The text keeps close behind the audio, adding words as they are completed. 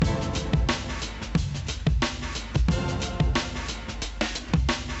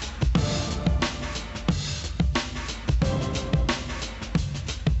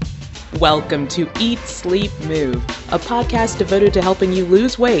Welcome to Eat, Sleep, Move, a podcast devoted to helping you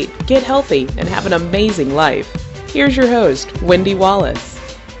lose weight, get healthy, and have an amazing life. Here's your host, Wendy Wallace.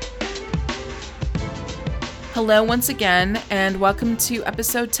 Hello once again, and welcome to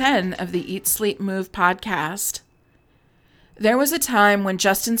episode 10 of the Eat, Sleep, Move podcast. There was a time when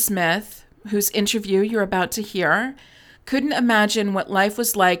Justin Smith, whose interview you're about to hear, couldn't imagine what life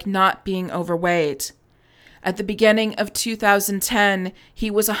was like not being overweight. At the beginning of 2010, he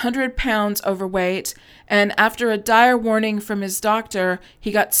was 100 pounds overweight, and after a dire warning from his doctor,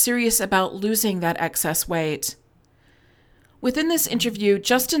 he got serious about losing that excess weight. Within this interview,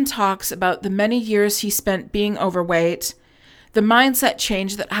 Justin talks about the many years he spent being overweight, the mindset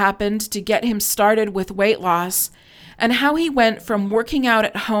change that happened to get him started with weight loss, and how he went from working out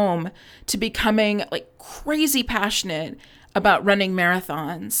at home to becoming crazy passionate about running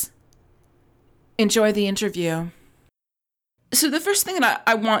marathons. Enjoy the interview. So the first thing that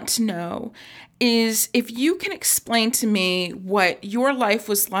I want to know is if you can explain to me what your life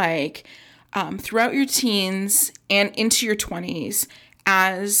was like throughout your teens and into your 20s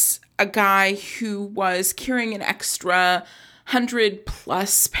as a guy who was carrying an extra 100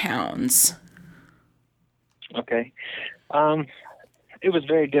 plus pounds. Okay. It was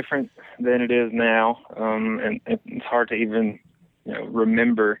very different than it is now, and it's hard to even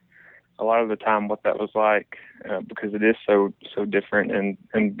remember a lot of the time what that was like because it is so different,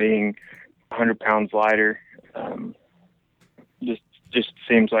 and being 100 pounds lighter just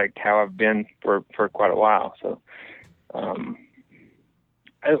seems like how I've been for quite a while. So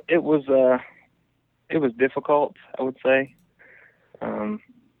it was difficult, I would say.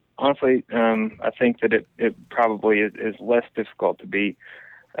 Honestly, I think that it probably is less difficult to be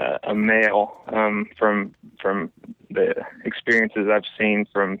a male from the experiences I've seen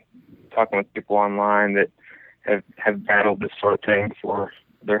from talking with people online that have battled this sort of thing for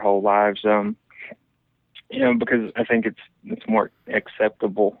their whole lives. Because I think it's more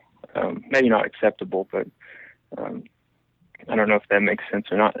acceptable. Maybe not acceptable, but I don't know if that makes sense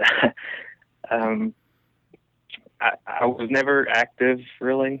or not. I was never active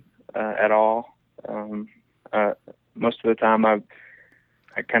really at all. Most of the time I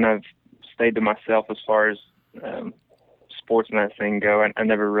kind of stayed to myself as far as sports and that thing go. I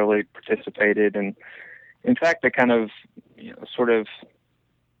never really participated, and in fact I kind of sort of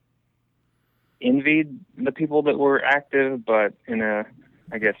envied the people that were active, but in a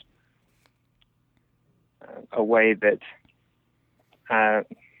way that it's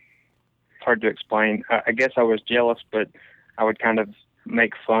hard to explain. I guess I was jealous, but I would kind of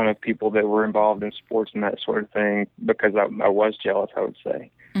make fun of people that were involved in sports and that sort of thing because I was jealous, I would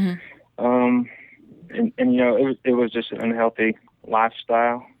say. Mm-hmm. And it was just an unhealthy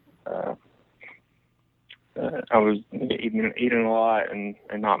lifestyle. I was eating a lot and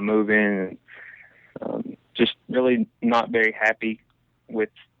not moving, and just really not very happy with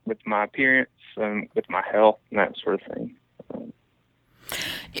my appearance, with my health and that sort of thing.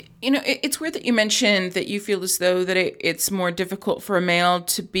 It's weird that you mentioned that you feel as though that it's more difficult for a male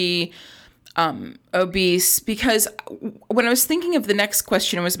to be obese, because when I was thinking of the next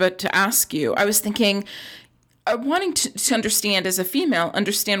question I was about to ask you, I was thinking, wanting to understand as a female,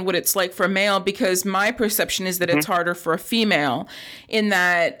 understand what it's like for a male, because my perception is that it's harder for a female in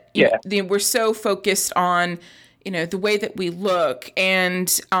that we're so focused on, the way that we look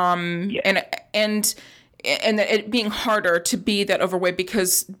and that it being harder to be that overweight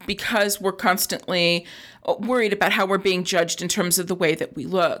because we're constantly worried about how we're being judged in terms of the way that we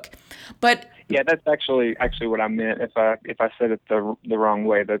look. But yeah, that's actually what I meant. If I said it the wrong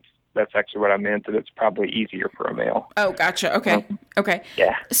way, that's actually what I meant, that it's probably easier for a male. Oh, gotcha. Okay. Okay.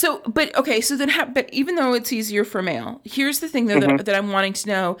 Yeah. But even though it's easier for a male, here's the thing though that I'm wanting to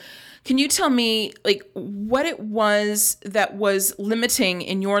know. Can you tell me what it was that was limiting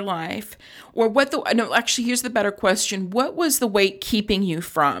in your life, or here's the better question. What was the weight keeping you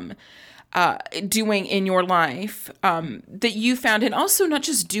from doing in your life that you found, and also not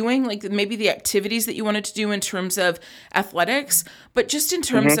just doing maybe the activities that you wanted to do in terms of athletics, but just in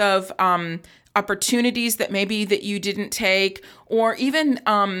terms of opportunities that maybe that you didn't take, or even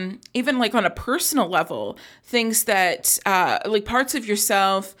on a personal level, things that parts of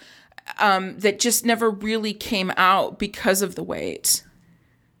yourself that just never really came out because of the weight?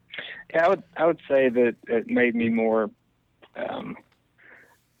 Yeah, I would say that it made me more, I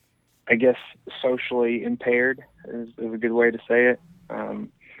guess, socially impaired is a good way to say it.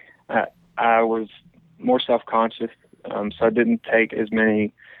 I was more self-conscious, so I didn't take as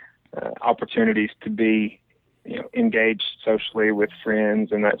many opportunities to be, engaged socially with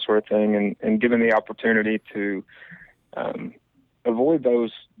friends and that sort of thing. And given the opportunity to avoid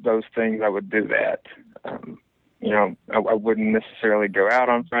those things, I would do that. I wouldn't necessarily go out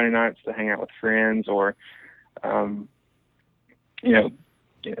on Friday nights to hang out with friends, or you know,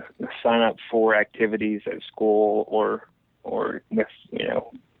 sign up for activities at school or with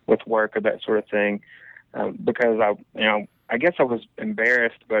work or that sort of thing, because I guess I was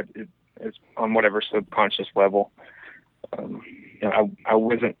embarrassed, but it's on whatever subconscious level. I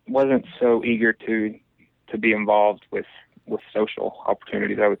wasn't so eager to be involved with social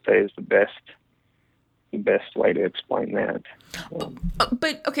opportunities, I would say, is the best way to explain that.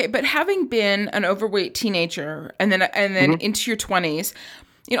 But having been an overweight teenager and then into your 20s,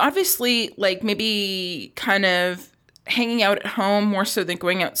 obviously, like, maybe kind of hanging out at home more so than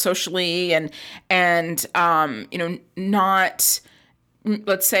going out socially, and not,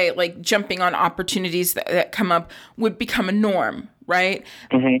 let's say, like, jumping on opportunities that come up would become a norm, right?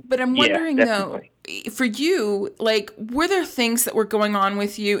 Mm-hmm. But I'm wondering, though, for you, like, were there things that were going on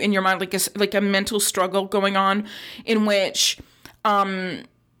with you in your mind, like a mental struggle going on, in which,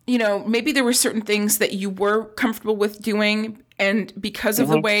 maybe there were certain things that you were comfortable with doing, and because of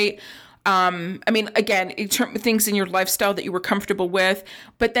the weight, again, things in your lifestyle that you were comfortable with,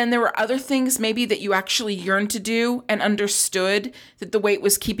 but then there were other things maybe that you actually yearned to do and understood that the weight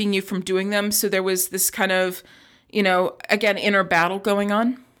was keeping you from doing them. So there was this kind of, again, inner battle going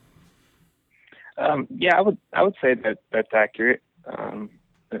on. I would say that that's accurate.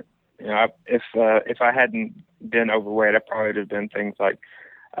 If I hadn't been overweight, I probably would have done things like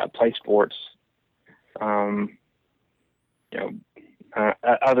play sports.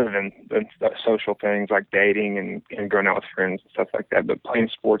 Other than social things like dating and going out with friends and stuff like that. But playing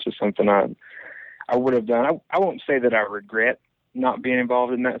sports is something I would have done. I won't say that I regret not being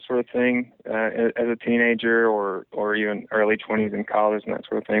involved in that sort of thing as a teenager or even early 20s in college and that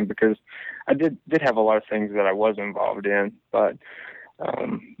sort of thing, because I did have a lot of things that I was involved in. But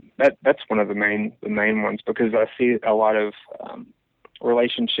that's one of the main ones, because I see a lot of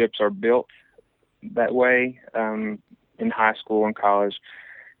relationships are built that way in high school and college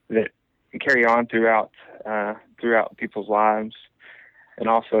that carry on throughout people's lives. And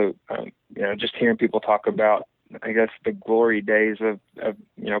also, just hearing people talk about, I guess, the glory days of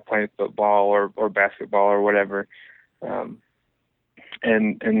playing football or basketball or whatever, and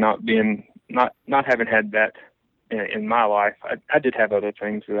not having had that in my life. I did have other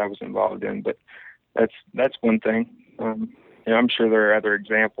things that I was involved in, but that's one thing. I'm sure there are other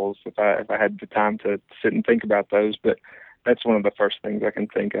examples if I had the time to sit and think about those, but that's one of the first things I can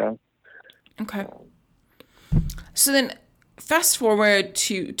think of. Okay. So then fast forward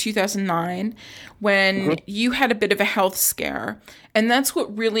to 2009 when you had a bit of a health scare, and that's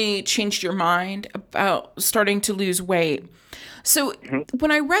what really changed your mind about starting to lose weight. So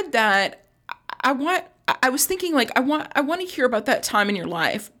when I read that, I was thinking, like, I want to hear about that time in your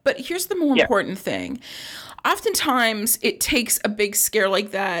life, but here's the more important thing. Oftentimes it takes a big scare like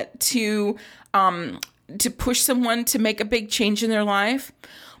that to push someone to make a big change in their life.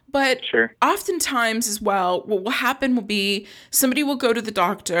 But oftentimes as well, what will happen will be somebody will go to the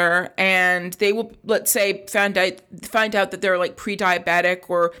doctor and they will, let's say, find out that they're like pre-diabetic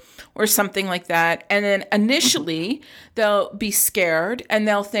or something like that. And then initially they'll be scared and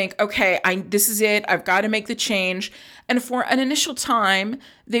they'll think, okay, this is it. I've got to make the change. And for an initial time,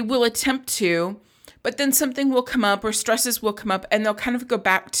 they will attempt to, but then something will come up or stresses will come up and they'll kind of go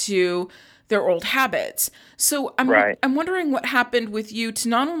back to their old habits. So I'm wondering what happened with you to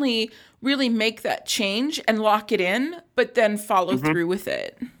not only really make that change and lock it in, but then follow through with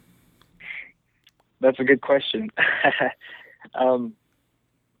it. That's a good question.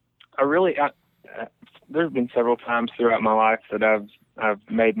 There's been several times throughout my life that I've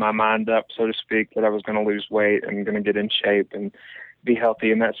made my mind up, so to speak, that I was going to lose weight and going to get in shape and be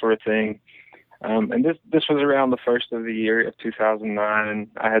healthy and that sort of thing. And this was around the first of the year of 2009, and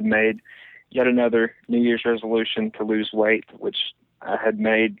I had made yet another New Year's resolution to lose weight, which I had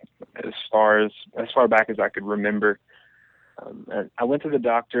made as far back as I could remember. I went to the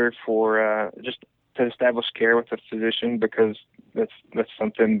doctor for just to establish care with a physician, because that's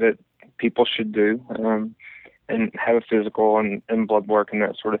something that people should do, and have a physical and blood work and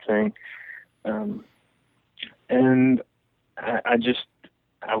that sort of thing. And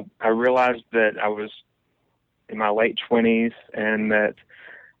I realized that I was in my late 20s and that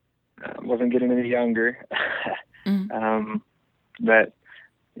I wasn't getting any younger. That,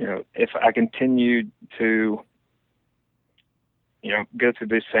 if I continued to, go through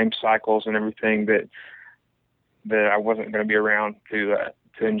these same cycles and everything, that I wasn't going to be around to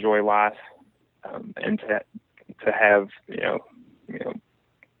enjoy life, and to have,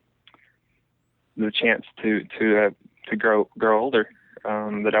 the chance to grow older,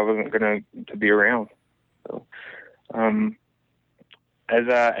 that I wasn't going to be around. So, as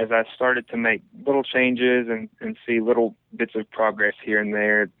I started to make little changes and see little bits of progress here and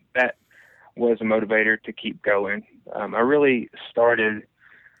there, that was a motivator to keep going. I really started.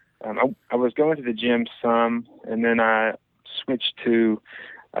 I was going to the gym some, and then I switched to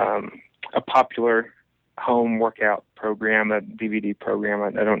a popular home workout program, a DVD program.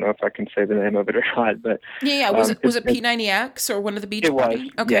 I don't know if I can say the name of it or not, but Yeah. Was it P90X or one of the Beachbody?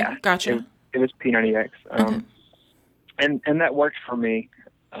 Okay, yeah, gotcha. It was P90X, Okay. and that worked for me.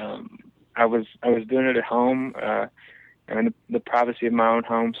 I was doing it at home, and the privacy of my own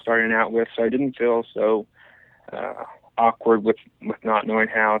home, starting out with, so I didn't feel so awkward with not knowing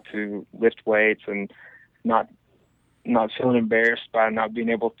how to lift weights and not feeling embarrassed by not being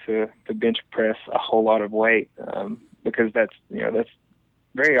able to bench press a whole lot of weight, because that's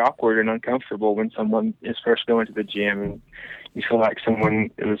very awkward and uncomfortable when someone is first going to the gym and you feel like someone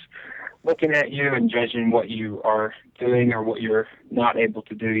is looking at you and judging what you are doing or what you're not able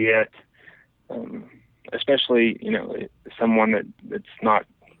to do yet. Especially, someone that's not,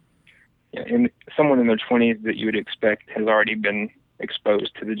 someone in their 20s that you would expect has already been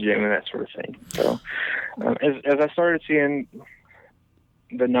exposed to the gym and that sort of thing. So as I started seeing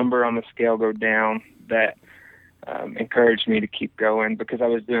the number on the scale go down, that encouraged me to keep going, because I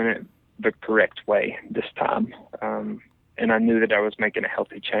was doing it the correct way this time. And I knew that I was making a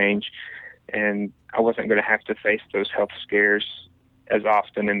healthy change, and I wasn't going to have to face those health scares as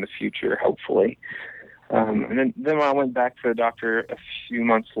often in the future, hopefully. And then when I went back to the doctor a few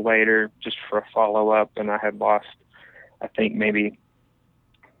months later, just for a follow-up, and I had lost, I think, maybe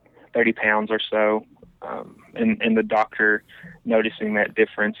 30 pounds or so. And the doctor noticing that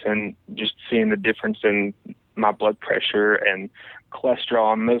difference and just seeing the difference in my blood pressure and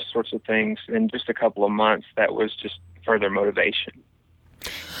cholesterol and those sorts of things in just a couple of months, that was just further motivation.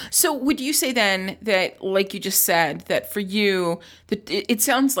 So would you say then that, like you just said, that for you, it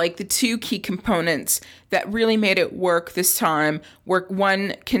sounds like the two key components that really made it work this time were,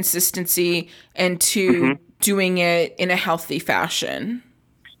 one, consistency, and two, doing it in a healthy fashion?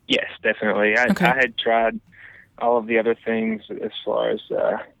 Yes, definitely. I had tried all of the other things as far as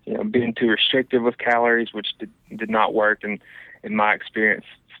being too restrictive with calories, which did not work, and in my experience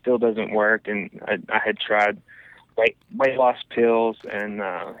still doesn't work. And I had tried weight loss pills and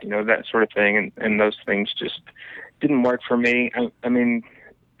that sort of thing, and those things just didn't work for me. I mean,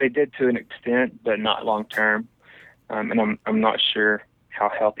 they did to an extent, but not long term. And I'm not sure how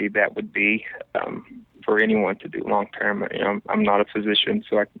healthy that would be for anyone to do long term. I'm not a physician,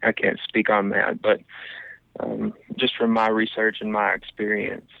 so I can't speak on that. But just from my research and my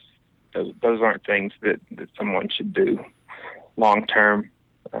experience, those aren't things that someone should do long term.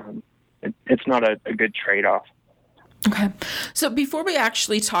 It's not a good trade-off. Okay. So before we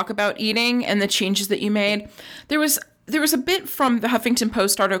actually talk about eating and the changes that you made, there was a bit from the Huffington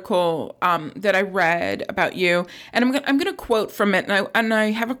Post article that I read about you, and I'm going to quote from it, and I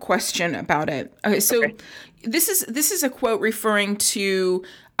have a question about it. Okay. So this is a quote referring to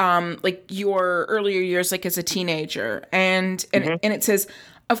like your earlier years, like as a teenager, and it says,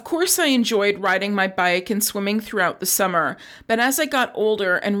 "Of course, I enjoyed riding my bike and swimming throughout the summer, but as I got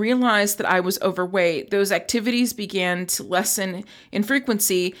older and realized that I was overweight, those activities began to lessen in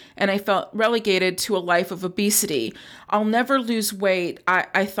frequency, and I felt relegated to a life of obesity. I'll never lose weight,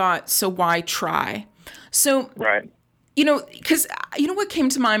 I thought, so why try?" So, right. Because what came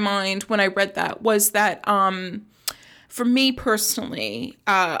to my mind when I read that was that for me personally,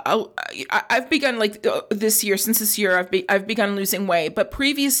 I've begun this year. Since this year, I've begun losing weight. But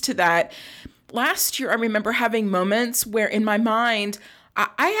previous to that, last year, I remember having moments where, in my mind,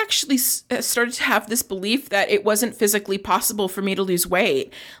 I actually started to have this belief that it wasn't physically possible for me to lose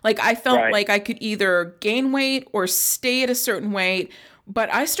weight. Like I felt like I could either gain weight or stay at a certain weight.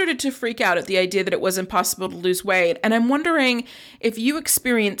 But I started to freak out at the idea that it wasn't possible to lose weight. And I'm wondering if you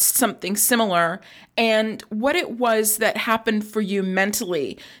experienced something similar and what it was that happened for you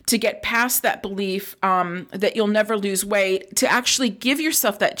mentally to get past that belief that you'll never lose weight, to actually give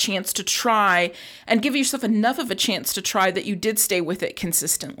yourself that chance to try and give yourself enough of a chance to try that you did stay with it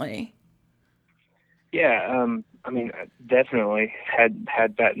consistently. Yeah, I mean, I definitely had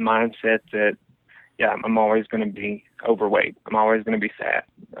that mindset that, I'm always going to be overweight. I'm always going to be fat.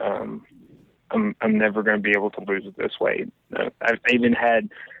 I'm never going to be able to lose this weight. I've even had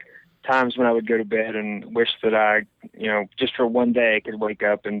times when I would go to bed and wish that I, just for one day, I could wake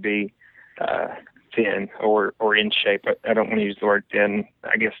up and be thin or in shape. I don't want to use the word thin.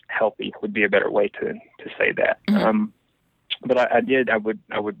 I guess healthy would be a better way to say that. Mm-hmm. But I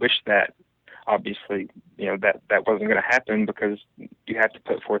would wish that obviously, that wasn't going to happen because you have to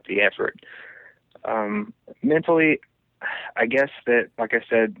put forth the effort. Mentally, I guess that, like I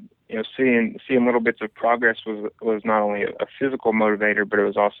said, seeing little bits of progress was not only a physical motivator, but it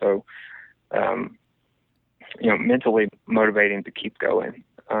was also, mentally motivating to keep going.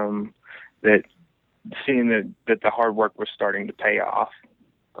 That seeing that the hard work was starting to pay off.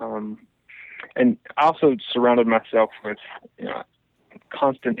 And I also surrounded myself with,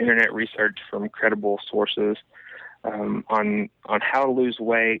 constant internet research from credible sources on how to lose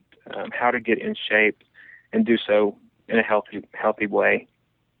weight, how to get in shape, and do so in a healthy way.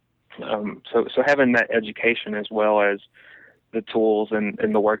 So having that education as well as the tools and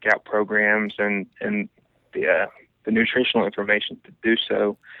the workout programs and the nutritional information to do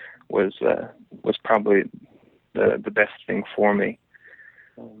so was probably the best thing for me.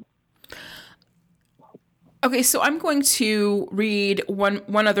 Okay, so I'm going to read one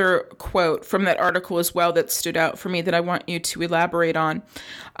other quote from that article as well that stood out for me that I want you to elaborate on.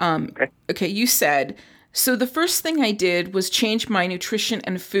 Okay, you said, "So the first thing I did was change my nutrition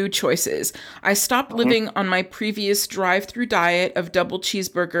and food choices. I stopped living on my previous drive-through diet of double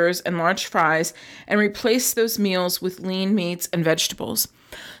cheeseburgers and large fries and replaced those meals with lean meats and vegetables."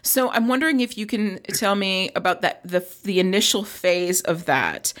 So I'm wondering if you can tell me about the initial phase of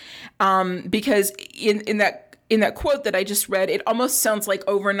that, because in that quote that I just read, it almost sounds like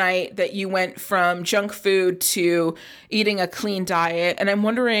overnight that you went from junk food to eating a clean diet, and I'm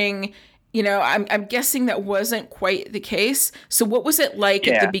wondering, I'm guessing that wasn't quite the case. So what was it like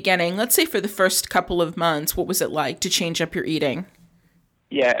at the beginning? Let's say for the first couple of months, what was it like to change up your eating?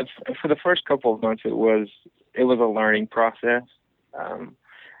 Yeah, for the first couple of months, it was a learning process.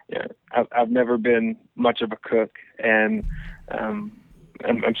 I've never been much of a cook, and I'm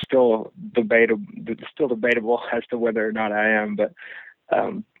still debatable as to whether or not I am. But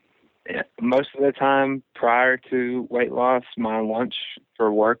most of the time prior to weight loss, my lunch for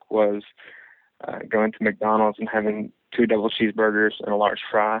work was going to McDonald's and having 2 double cheeseburgers and a large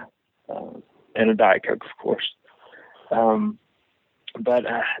fry, and a Diet Coke, of course. But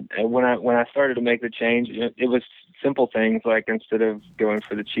when I started to make the change, it was simple things like, instead of going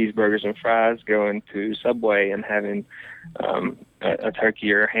for the cheeseburgers and fries, going to Subway and having a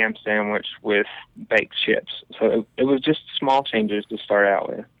turkey or a ham sandwich with baked chips. So it was just small changes to start out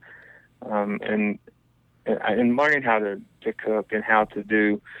with, and learning how to cook and how to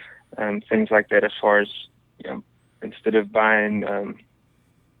do things like that. As far as instead of buying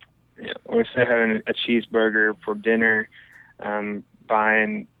or instead of having a cheeseburger for dinner,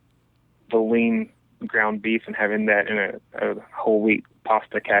 buying the lean ground beef and having that in a whole wheat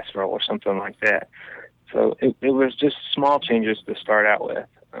pasta casserole or something like that. So it was just small changes to start out with.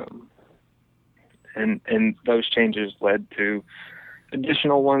 And those changes led to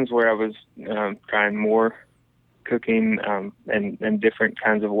additional ones where I was trying more cooking and different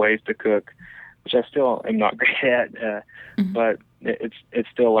kinds of ways to cook, which I still am not great at, but it's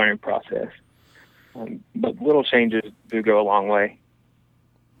still a learning process. But little changes do go a long way.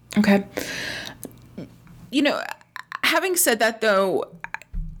 Okay. Having said that, though,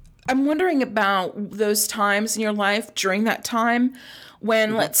 I'm wondering about those times in your life during that time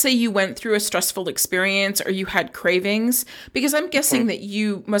when, let's say, you went through a stressful experience or you had cravings, because I'm guessing that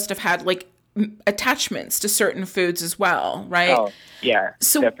you must have had attachments to certain foods as well, right? Oh, yeah,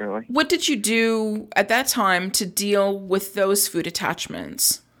 so definitely. What did you do at that time to deal with those food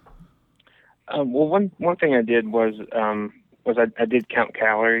attachments? Well, one thing I did was I did count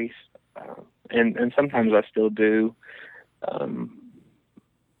calories, and sometimes I still do.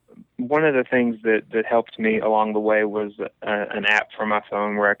 One of the things that helped me along the way was an app for my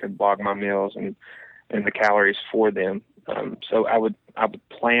phone where I could log my meals and the calories for them. So I would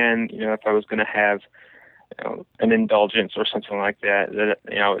plan, if I was going to have an indulgence or something like that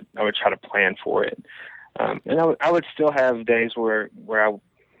I would try to plan for it. And I would still have days where I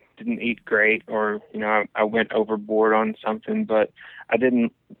didn't eat great, or I went overboard on something, but I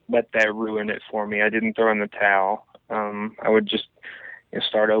didn't let that ruin it for me. I didn't throw in the towel. I would just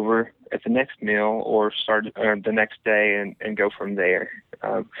start over at the next meal or start the next day and go from there.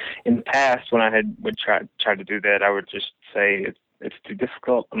 In the past, when I would try to do that, I would just say it's too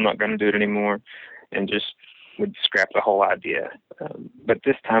difficult, I'm not going to do it anymore, and just would scrap the whole idea. But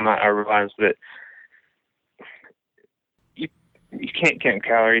this time I realized that you can't count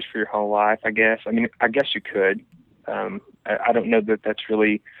calories for your whole life, I guess. I mean, I guess you could. I don't know that that's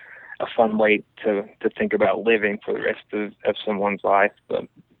really a fun way to think about living for the rest of someone's life, but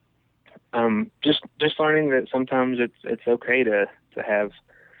just learning that sometimes it's okay to have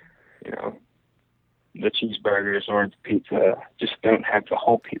the cheeseburgers or the pizza. Just don't have the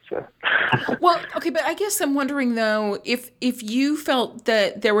whole pizza. Well, okay, but I guess I'm wondering though if you felt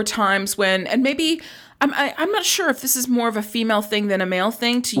that there were times when, and maybe I'm not sure if this is more of a female thing than a male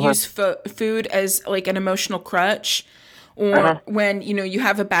thing to use food as like an emotional crutch. Or when, you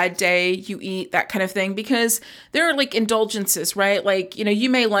have a bad day, you eat, that kind of thing. Because there are like indulgences, right? Like, you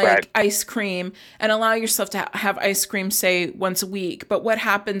may like ice cream and allow yourself to have ice cream, say, once a week. But what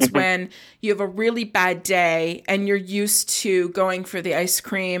happens when you have a really bad day and you're used to going for the ice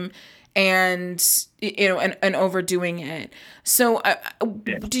cream and, and overdoing it? So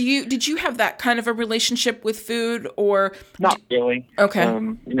did you have that kind of a relationship with food or? Not really. Okay.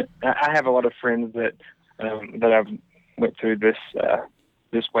 I have a lot of friends that I've went through this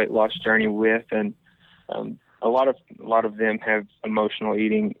weight loss journey with, and a lot of them have emotional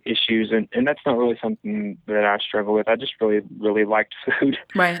eating issues, and that's not really something that I struggle with. I just really liked food,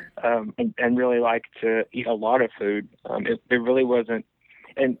 right? And really like to eat a lot of food. It really wasn't,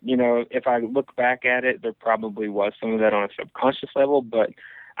 and if I look back at it, there probably was some of that on a subconscious level, but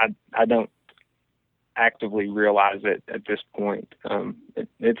I don't actively realize it at this point.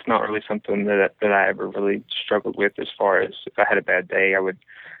 It's not really something that I ever really struggled with. As far as if I had a bad day, I would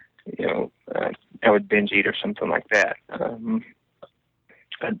binge eat or something like that.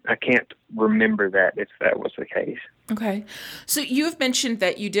 I can't remember that if that was the case. Okay. So you have mentioned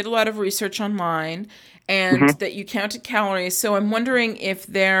that you did a lot of research online and that you counted calories. So I'm wondering if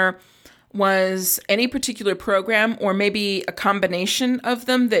there was any particular program or maybe a combination of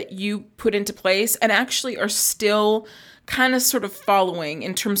them that you put into place and actually are still kind of sort of following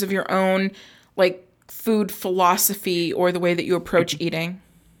in terms of your own like food philosophy or the way that you approach eating?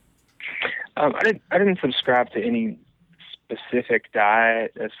 I didn't subscribe to any specific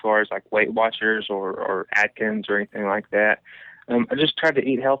diet as far as like Weight Watchers or Atkins or anything like that. I just tried to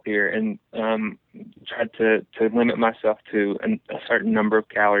eat healthier and tried to limit myself to a certain number of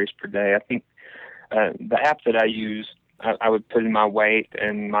calories per day. I think the app that I use, I would put in my weight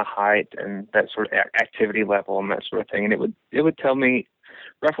and my height and that sort of activity level and that sort of thing, and it would tell me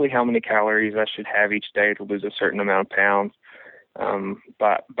roughly how many calories I should have each day to lose a certain amount of pounds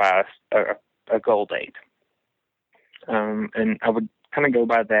by a goal date. And I would kind of go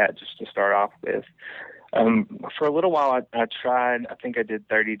by that just to start off with. For a little while, I tried, I think I did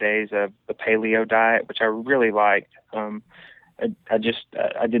 30 days of the paleo diet, which I really liked. I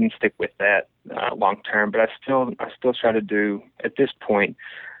didn't stick with that long term, but I still try to do at this point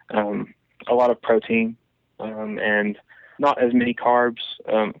a lot of protein and not as many carbs.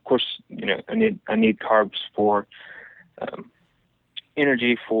 Of course, I need carbs for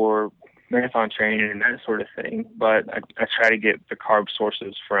energy for marathon training and that sort of thing, but I try to get the carb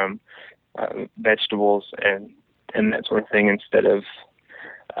sources from vegetables and that sort of thing instead of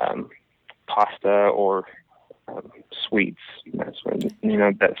pasta or sweets. That's when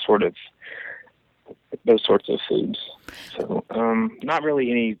those sorts of foods. So not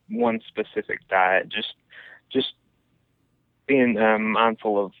really any one specific diet. Just being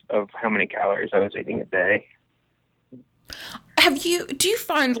mindful of how many calories I was eating a day. Do you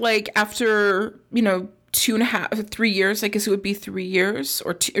find like after 3 years, I guess it would be 3 years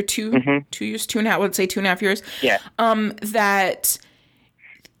or 2 years, 2.5, let's say 2.5 years. Yeah. That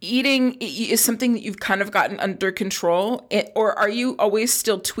eating is something that you've kind of gotten under control, or are you always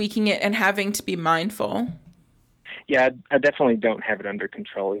still tweaking it and having to be mindful? Yeah, I definitely don't have it under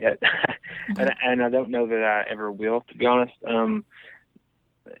control yet. And I don't know that I ever will, to be honest.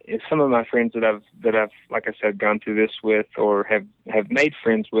 If some of my friends that I've, like I said, gone through this with or have made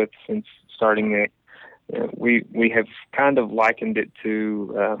friends with since starting it, we have kind of likened it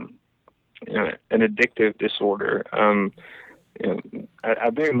to an addictive disorder. I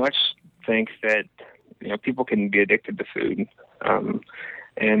very much think that people can be addicted to food,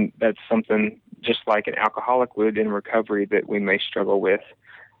 and that's something just like an alcoholic would in recovery that we may struggle with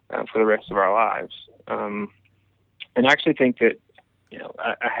for the rest of our lives. And I actually think that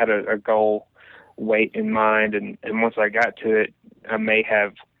I had a goal weight in mind, and once I got to it, I may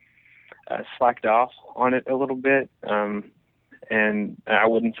have slacked off on it a little bit, and I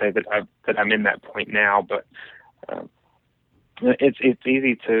wouldn't say that I'm in that point now, but it's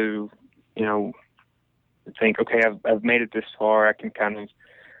easy to think, okay, I've made it this far, I can kind of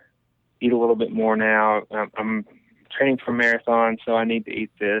eat a little bit more now. I'm training for marathon, so I need to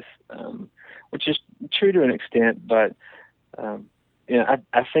eat this, which is true to an extent, but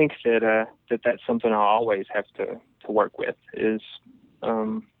I think that that's something I'll always have to work with is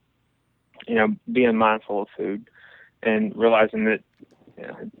being mindful of food and realizing that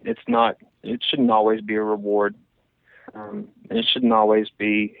it shouldn't always be a reward, and it shouldn't always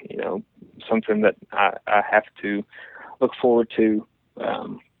be something that I have to look forward to,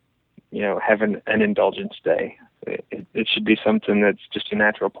 having an indulgence day. It should be something that's just a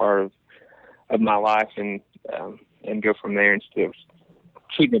natural part of my life, and go from there instead of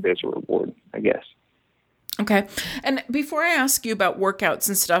treating it as a reward, I guess. Okay. And before I ask you about workouts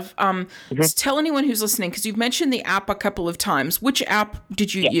and stuff, just tell anyone who's listening, because you've mentioned the app a couple of times. Which app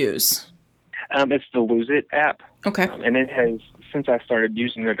did you use? It's the Lose It app. Okay. And it has, since I started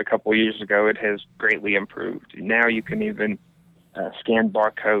using it a couple of years ago, it has greatly improved. Now you can even scan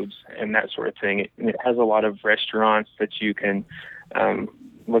barcodes and that sort of thing. It has a lot of restaurants that you can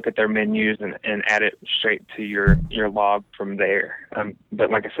look at their menus and add it straight to your log from there.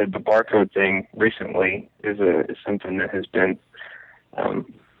 But like I said, the barcode thing recently is something that has been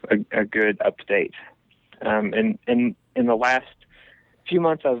a good update. And in the last few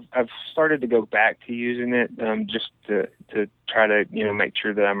months, I've started to go back to using it just to try to make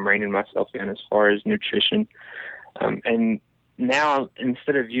sure that I'm reining myself in as far as nutrition. And now,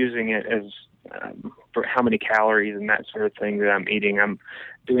 instead of using it as for how many calories and that sort of thing that I'm eating, I'm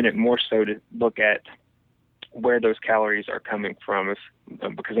doing it more so to look at where those calories are coming from.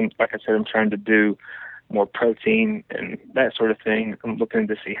 Because, like I said, I'm trying to do more protein and that sort of thing. I'm looking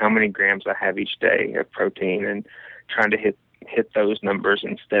to see how many grams I have each day of protein and trying to hit those numbers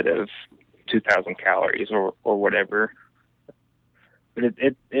instead of 2,000 calories or whatever. But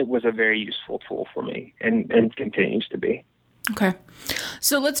it was a very useful tool for me and continues to be. Okay.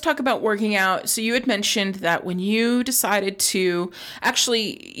 So let's talk about working out. So you had mentioned that when you decided to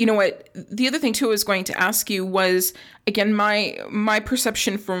actually, you know what, the other thing too I was going to ask you was, again, my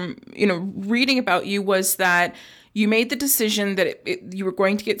perception from, reading about you was that you made the decision that you were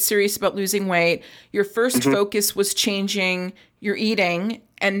going to get serious about losing weight. Your first focus was changing your eating.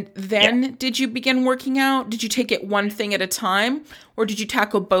 And then did you begin working out? Did you take it one thing at a time, or did you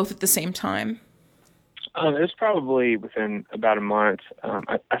tackle both at the same time? It was probably within about a month.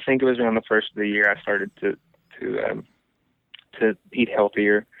 I think it was around the first of the year I started to eat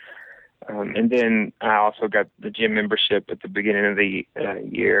healthier. And then I also got the gym membership at the beginning of the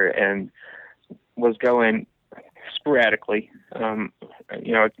year and was going sporadically,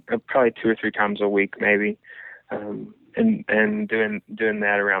 probably 2 or 3 times a week maybe, and doing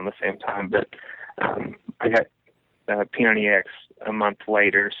that around the same time. But I got P90X a month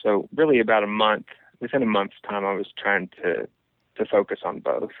later, so really about within a month's time, I was trying to focus on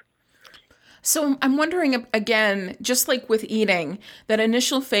both. So I'm wondering, again, just like with eating, that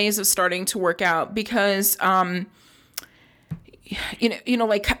initial phase of starting to work out, because, like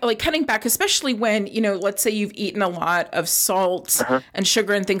cutting back, especially when, let's say you've eaten a lot of salt and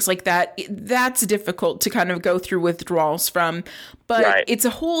sugar and things like that, that's difficult to kind of go through withdrawals from. But It's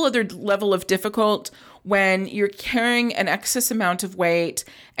a whole other level of difficult when you're carrying an excess amount of weight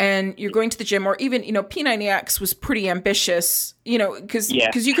and you're going to the gym, or even, P90X was pretty ambitious, because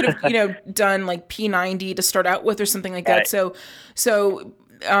you could have, done like P90 to start out with or something like that. So,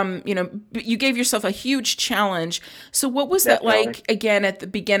 you gave yourself a huge challenge. So what was that like, again, at the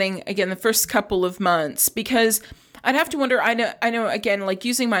beginning, the first couple of months? Because I'd have to wonder, I know, again, like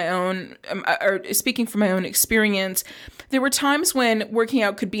using my own, or speaking from my own experience, there were times when working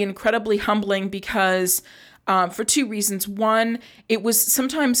out could be incredibly humbling because for 2 reasons. One, it was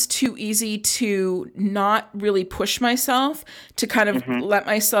sometimes too easy to not really push myself, to kind of let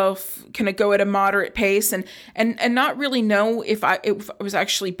myself kind of go at a moderate pace and not really know if I was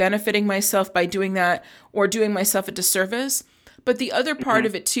actually benefiting myself by doing that or doing myself a disservice. But the other part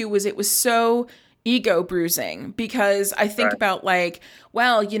of it too was it was so ego bruising, because I think about 10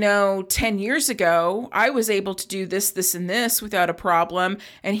 years ago, I was able to do this, and this without a problem.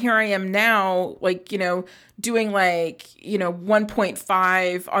 And here I am now, doing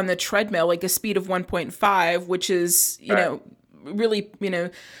 1.5 on the treadmill, like a speed of 1.5, which is, really,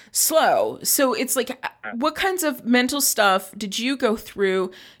 slow. So it's like, what kinds of mental stuff did you go through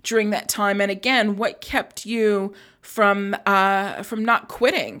during that time? And again, what kept you from not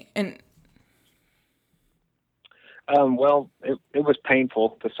quitting? And well, it was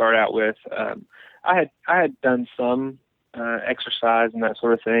painful to start out with. I had done some exercise and that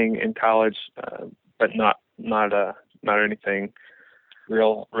sort of thing in college, but not anything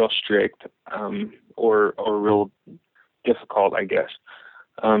real strict or real difficult, I guess.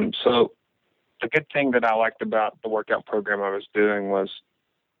 So the good thing that I liked about the workout program I was doing was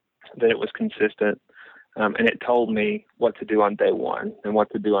that it was consistent, and it told me what to do on day 1 and what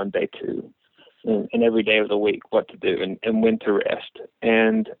to do on day 2. And every day of the week what to do and when to rest.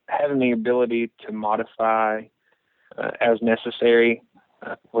 And having the ability to modify as necessary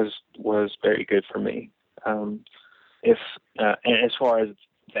was very good for me. And as far as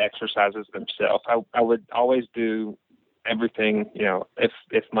the exercises themselves. I would always do everything,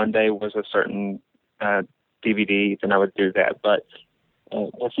 if Monday was a certain DVD, then I would do that. But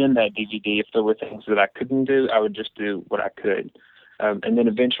within that DVD, if there were things that I couldn't do, I would just do what I could. And then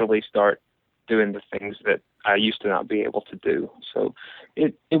eventually start doing the things that I used to not be able to do. So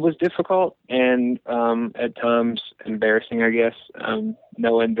it was difficult and at times embarrassing, I guess,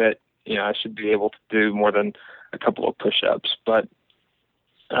 knowing that, I should be able to do more than a couple of push-ups. But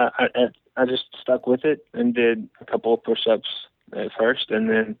I just stuck with it and did a couple of push-ups at first. And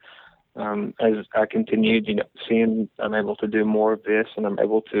then as I continued, seeing I'm able to do more of this and I'm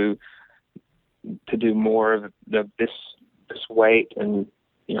able to do more of this weight, and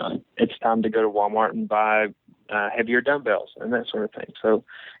it's time to go to Walmart and buy heavier dumbbells and that sort of thing. So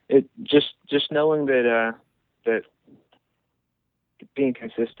it just knowing that being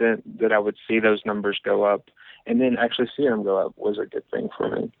consistent, that I would see those numbers go up, and then actually seeing them go up was a good thing for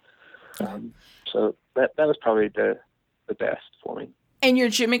me. So that was probably the best for me. And your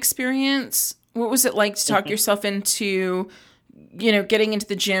gym experience, what was it like to talk yourself into, getting into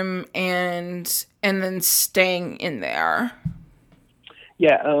the gym and then staying in there?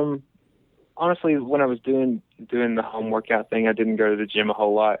 Yeah, honestly, when I was doing the home workout thing, I didn't go to the gym a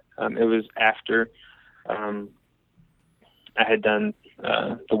whole lot. It was after I had done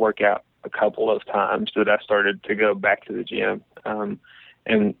the workout a couple of times that I started to go back to the gym.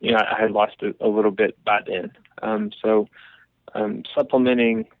 And I had lost a little bit by then. So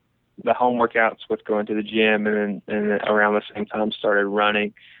supplementing the home workouts with going to the gym, and then around the same time started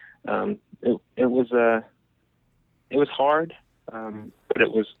running. It was hard, but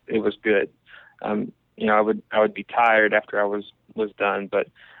it was good. I would be tired after I was done, but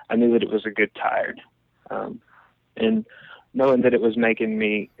I knew that it was a good tired. And knowing that it was making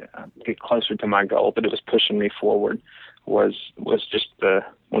me get closer to my goal, that it was pushing me forward, was just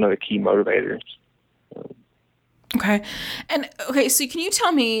one of the key motivators. Okay. So can you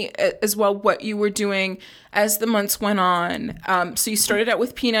tell me as well what you were doing as the months went on? So you started out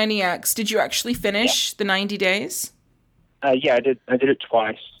with P90X. Did you actually finish the 90 days? Yeah, I did it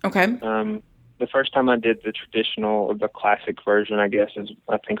twice. Okay. The first time I did the traditional, or the classic version, I guess is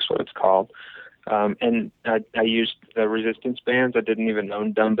what it's called. And I used the resistance bands. I didn't even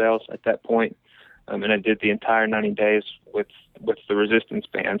own dumbbells at that point. And I did the entire 90 days with the resistance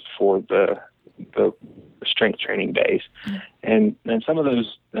bands for the strength training days. And some of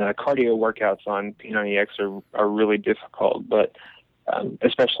those cardio workouts on P90X are really difficult, but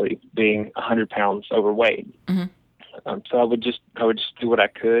especially being 100 pounds overweight. Mm-hmm. So I would just do what I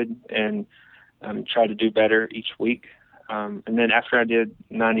could and try to do better each week. And then after I did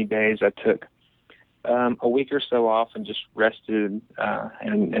 90 days, I took a week or so off and just rested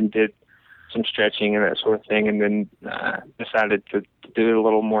and did some stretching and that sort of thing, and then decided to do it a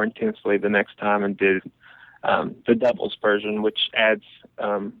little more intensely the next time and did the doubles version, which adds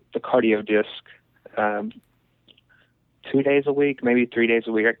the cardio disc 2 days a week, maybe 3 days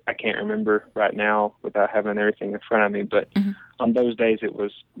a week. I can't remember right now without having everything in front of me, but on those days it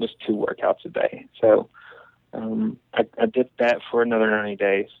was 2 workouts a day. So I did that for another 90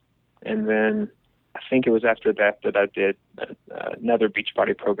 days, and then I think it was after that I did another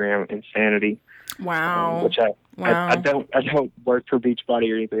Beachbody program, Insanity. Wow. Which I don't work for Beachbody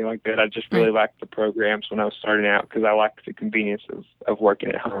or anything like that. I just really liked the programs when I was starting out because I liked the convenience of working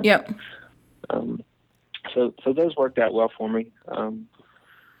at home. Yep. So those worked out well for me.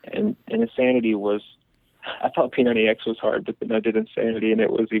 And Insanity was, I thought P90X was hard, but then I did Insanity and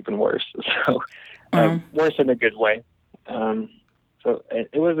it was even worse. So worse in a good way. So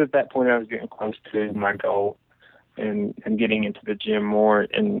it was at that point I was getting close to my goal and getting into the gym more,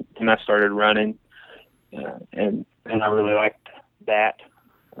 and I started running, and I really liked that.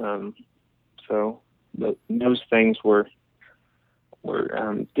 So those things were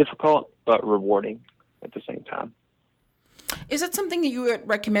difficult but rewarding at the same time. Is that something that you would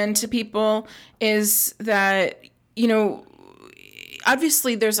recommend to people? Is that,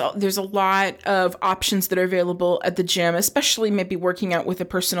 obviously there's a lot of options that are available at the gym, especially maybe working out with a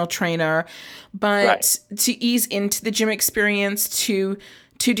personal trainer, but right. To ease into the gym experience, to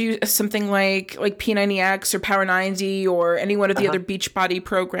do something like P90X or Power 90 or any one of the other Beachbody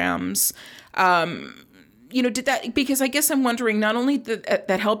programs, did that, because I guess I'm wondering, not only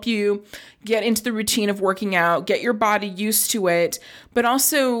that help you get into the routine of working out, get your body used to it, but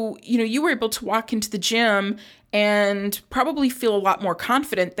also, you were able to walk into the gym and probably feel a lot more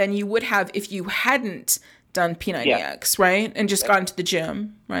confident than you would have if you hadn't done P90X, right? And just gone to the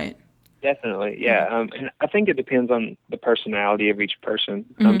gym, right? Definitely, yeah. And I think it depends on the personality of each person.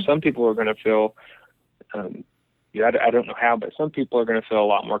 Some people are going to feel I don't know how, but some people are going to feel a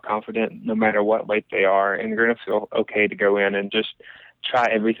lot more confident no matter what weight they are, and they're going to feel okay to go in and just try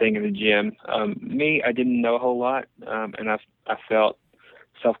everything in the gym. Me, I didn't know a whole lot, and I felt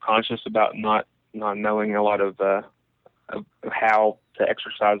self-conscious about not knowing a lot of how to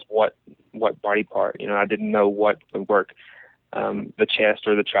exercise what body part. I didn't know what would work, the chest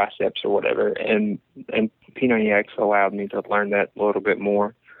or the triceps or whatever, and P90X allowed me to learn that a little bit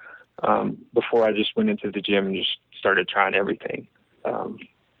more before I just went into the gym and just started trying everything. I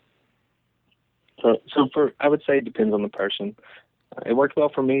would say it depends on the person. It worked well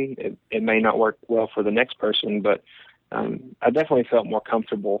for me. It may not work well for the next person, but I definitely felt more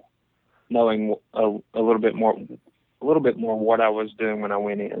comfortable knowing a little bit more what I was doing when I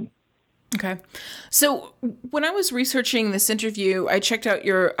went in. Okay. So when I was researching this interview, I checked out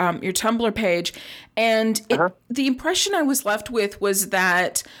your Tumblr page, and the impression I was left with was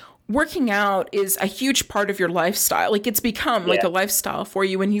that working out is a huge part of your lifestyle. Like, it's become like a lifestyle for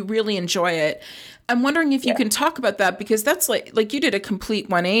you, and you really enjoy it. I'm wondering if you can talk about that, because that's like you did a complete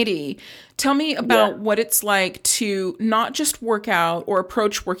 180. Tell me about what it's like to not just work out or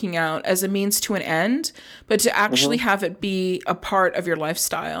approach working out as a means to an end, but to actually have it be a part of your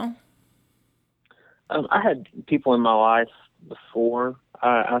lifestyle. I had people in my life before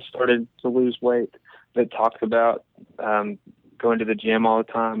I started to lose weight that talked about going to the gym all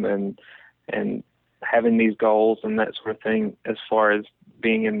the time and having these goals and that sort of thing, as far as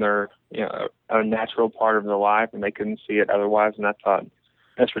being in their a natural part of their life, and they couldn't see it otherwise. And I thought,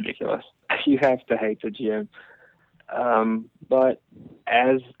 that's ridiculous. You have to hate the gym. But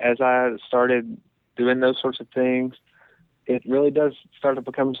as I started doing those sorts of things, it really does start to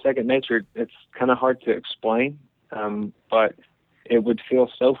become second nature. It's kind of hard to explain, but it would feel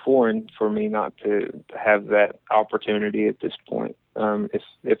so foreign for me not to have that opportunity at this point.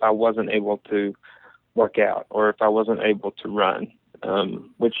 If I wasn't able to work out, or if I wasn't able to run,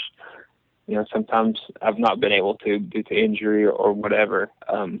 which sometimes I've not been able to due to injury or whatever.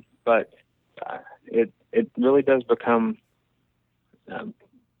 But it really does become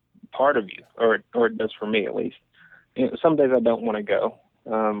part of you, or it does for me at least. Some days I don't want to go,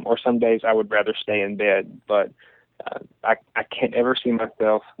 or some days I would rather stay in bed, but I can't ever see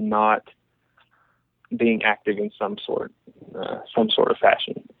myself not being active in some sort of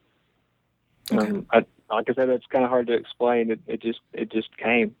fashion. Okay. Like I said, it's kind of hard to explain. It just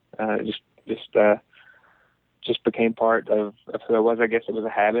came. It just became part of who I was. I guess it was a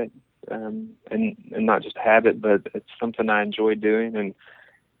habit, and not just a habit, but it's something I enjoy doing, and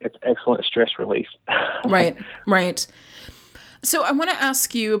it's excellent stress relief. Right. So I want to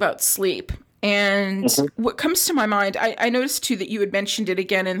ask you about sleep. And what comes to my mind, I noticed too that you had mentioned it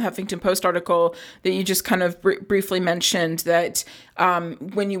again in the Huffington Post article, that you just kind of briefly mentioned that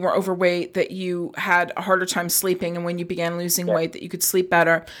when you were overweight, that you had a harder time sleeping, and when you began losing weight, that you could sleep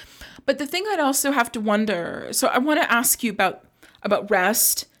better. But the thing I'd also have to wonder, so I want to ask you about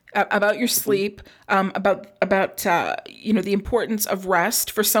rest, about your sleep, about the importance of rest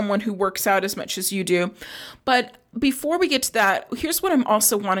for someone who works out as much as you do. But before we get to that, here's what I'm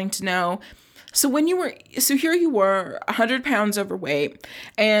also wanting to know. So here you were 100 pounds overweight,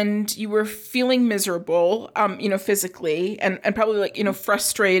 and you were feeling miserable, physically, and probably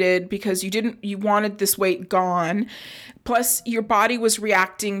frustrated because you wanted this weight gone. Plus your body was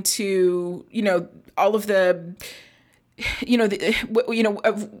reacting to, all of the, your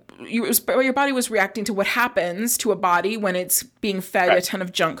body was reacting to what happens to a body when it's being fed a ton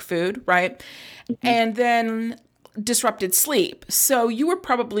of junk food, right? And then disrupted sleep. So you were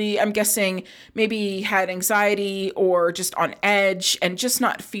probably, I'm guessing, maybe had anxiety or just on edge and just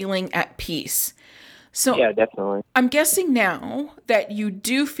not feeling at peace. So yeah, definitely. I'm guessing now that you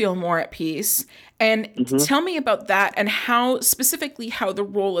do feel more at peace. And tell me about that, and how the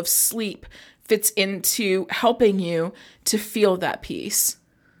role of sleep fits into helping you to feel that peace.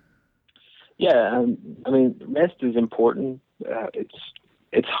 Yeah, rest is important.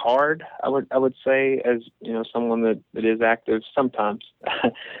 It's hard. I would say, as someone that is active sometimes.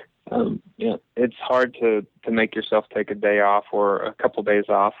 It's hard to make yourself take a day off or a couple days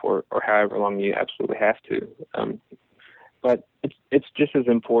off or however long you absolutely have to. But it's just as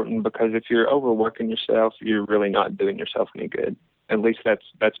important, because if you're overworking yourself, you're really not doing yourself any good. At least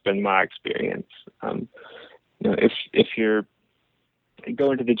that's been my experience. If you're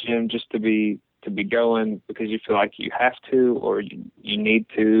going to the gym just to be going because you feel like you have to or you need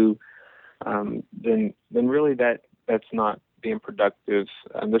to, then really that's not being productive.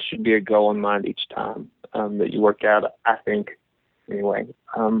 There should be a goal in mind each time that you work out, I think, anyway.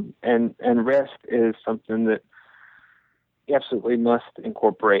 And rest is something that absolutely must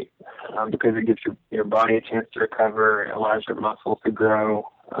incorporate because it gives your body a chance to recover, it allows your muscles to grow,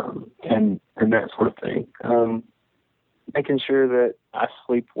 and that sort of thing. Making sure that I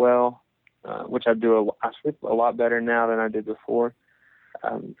sleep well, which I do. I sleep a lot better now than I did before.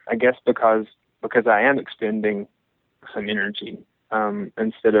 I guess because I am expending some energy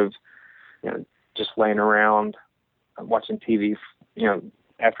instead of just laying around watching TV.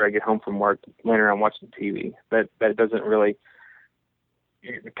 After I get home from work, laying around watching TV. That doesn't really.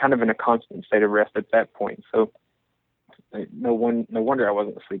 You're kind of in a constant state of rest at that point. So no wonder I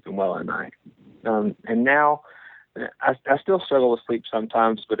wasn't sleeping well at night. And now I still struggle with sleep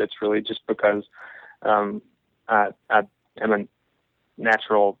sometimes, but it's really just because I am a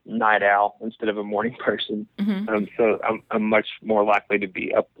natural night owl instead of a morning person. Mm-hmm. So I'm much more likely to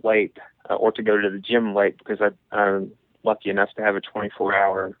be up late or to go to the gym late because I'm lucky enough to have a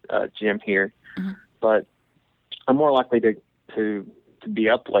 24-hour gym here. Mm-hmm. But I'm more likely to be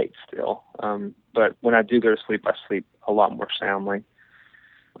up late still. But when I do go to sleep, I sleep a lot more soundly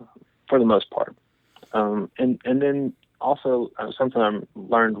for the most part. And then also something I've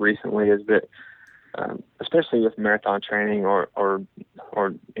learned recently is that especially with marathon training or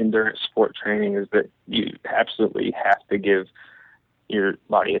endurance sport training, is that you absolutely have to give your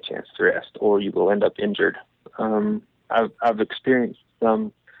body a chance to rest, or you will end up injured. I've experienced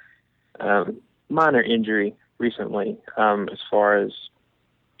some minor injury recently as far as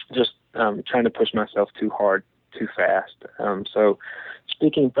just trying to push myself too hard, too fast. So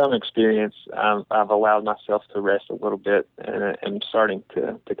speaking from experience, I've allowed myself to rest a little bit, and I'm starting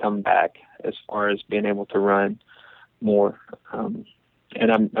to come back as far as being able to run more.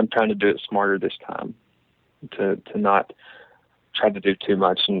 And I'm trying to do it smarter this time, to not try to do too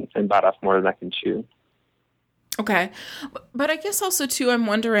much and bite off more than I can chew. Okay. But I guess also, too, I'm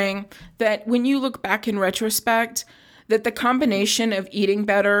wondering that when you look back in retrospect, that the combination of eating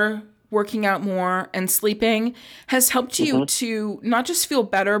better, working out more, and sleeping has helped you to not just feel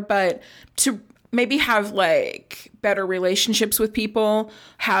better, but to maybe have like better relationships with people,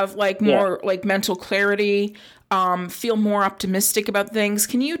 have like more like mental clarity, feel more optimistic about things.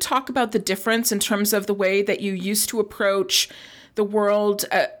 Can you talk about the difference in terms of the way that you used to approach the world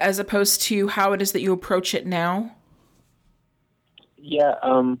as opposed to how it is that you approach it now? Yeah,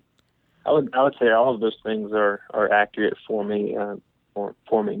 I would say all of those things are accurate for me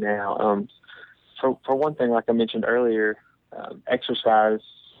for me now. For one thing, like I mentioned earlier, exercise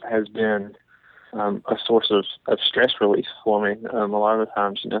has been a source of stress relief for me. A lot of the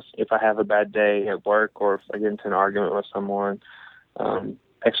times, if I have a bad day at work or if I get into an argument with someone,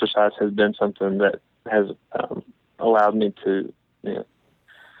 exercise has been something that has allowed me to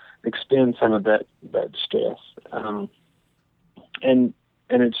expend some of that stress. And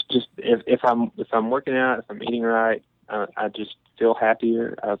it's just if I'm working out, if I'm eating right, I just feel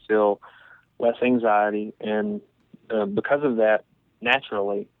happier. I feel less anxiety, and because of that,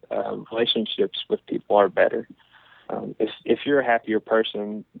 naturally, relationships with people are better. If you're a happier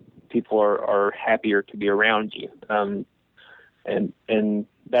person, people are happier to be around you, and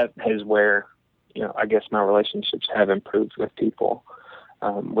that is where I guess my relationships have improved with people.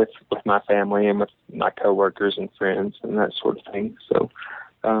 With my family and with my coworkers and friends and that sort of thing. So,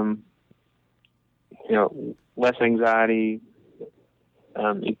 less anxiety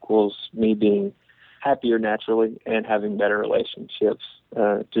equals me being happier naturally and having better relationships,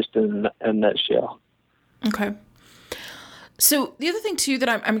 just in a nutshell. Okay. So the other thing too that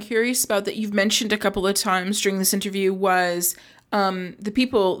I'm curious about that you've mentioned a couple of times during this interview was the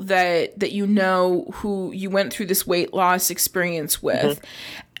people that who you went through this weight loss experience with.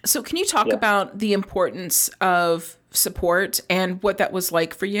 Mm-hmm. So can you talk about the importance of support and what that was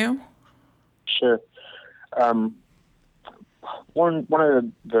like for you? Sure. One of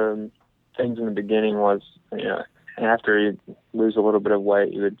the things in the beginning was, after you lose a little bit of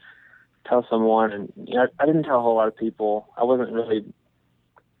weight, you would tell someone, and I didn't tell a whole lot of people. I wasn't really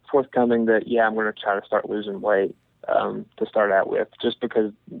forthcoming that, I'm going to try to start losing weight. To start out with, just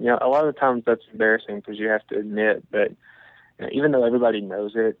because a lot of the times that's embarrassing because you have to admit that even though everybody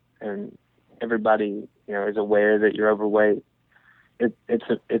knows it and everybody is aware that you're overweight,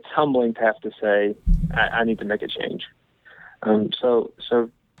 it's humbling to have to say I need to make a change. So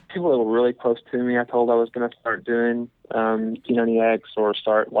people that were really close to me, I told I was going to start doing Ketone X or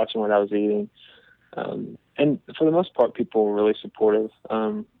start watching what I was eating, and for the most part, people were really supportive.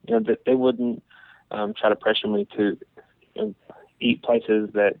 That they wouldn't try to pressure me to eat places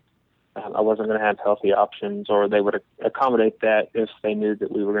that I wasn't going to have healthy options, or they would accommodate that if they knew that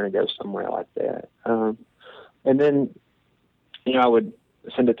we were going to go somewhere like that. And then, I would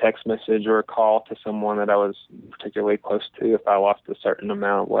send a text message or a call to someone that I was particularly close to if I lost a certain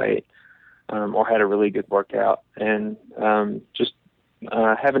amount of weight, or had a really good workout, and just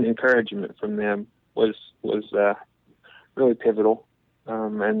having encouragement from them was really pivotal,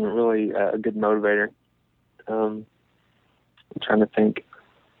 and really a good motivator. I'm trying to think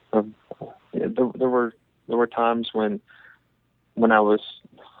of there were times when I was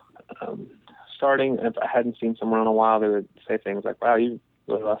starting, if I hadn't seen someone in a while, they would say things like, "Wow, you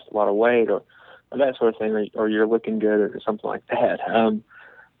really lost a lot of weight," or that sort of thing, or "You're looking good," or something like that.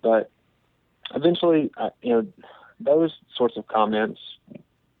 But eventually, those sorts of comments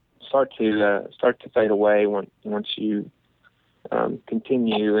start to fade away once you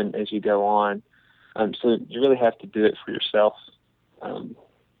continue and as you go on. So you really have to do it for yourself.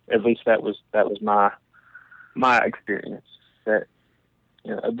 At least that was my experience. That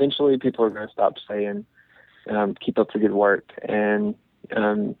eventually people are going to stop saying, "Keep up the good work," and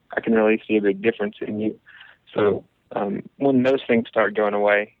I can really see a big difference in you. So when those things start going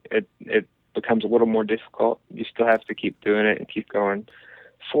away, it becomes a little more difficult. You still have to keep doing it and keep going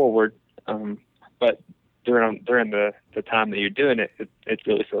forward. But during the time that you're doing it, it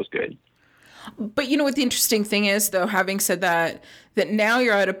really feels good. But you know what the interesting thing is, though, having said that now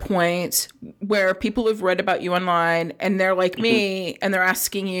you're at a point where people have read about you online and they're like me and they're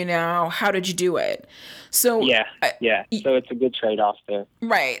asking you now, how did you do it? So yeah. So it's a good trade-off there.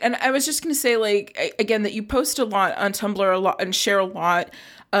 Right. And I was just going to say, like, again, that you post a lot on Tumblr a lot and share a lot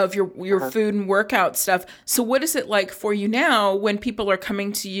of your food and workout stuff. So what is it like for you now when people are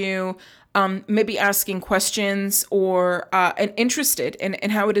coming to you, maybe asking questions or and interested in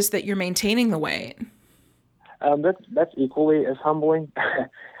how it is that you're maintaining the weight? That's equally as humbling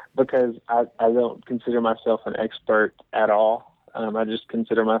because I don't consider myself an expert at all. I just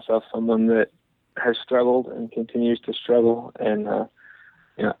consider myself someone that has struggled and continues to struggle, and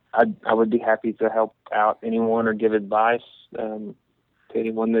I would be happy to help out anyone or give advice to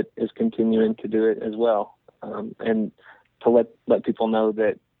anyone that is continuing to do it as well, and to let people know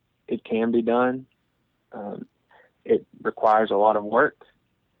that it can be done. It requires a lot of work.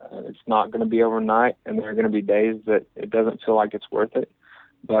 It's not going to be overnight, and there are going to be days that it doesn't feel like it's worth it.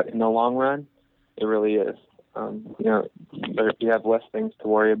 But in the long run, it really is. You have less things to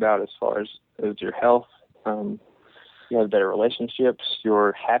worry about as far as your health. You have better relationships.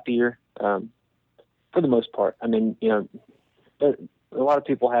 You're happier for the most part. I mean, a lot of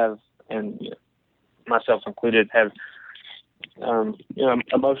people have, and myself included, have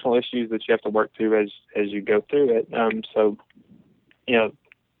emotional issues that you have to work through as you go through it. So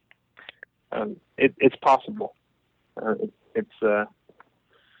it's possible.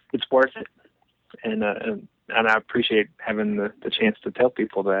 It's worth it, and I appreciate having the chance to tell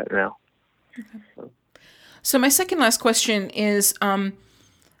people that now. Okay. So my second last question is,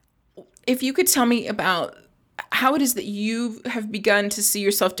 if you could tell me about how it is that you have begun to see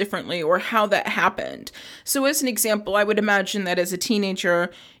yourself differently, or how that happened. So as an example, I would imagine that as a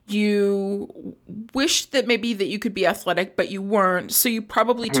teenager, you wished that maybe that you could be athletic, but you weren't. So you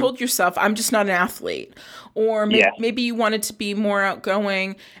probably told yourself, I'm just not an athlete. Or maybe you wanted to be more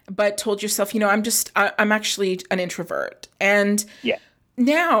outgoing, but told yourself, I'm actually an introvert. And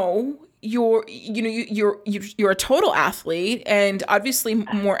now you're a total athlete and obviously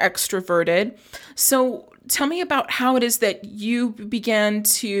more extroverted. So tell me about how it is that you began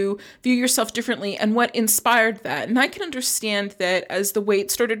to view yourself differently and what inspired that. And I can understand that as the weight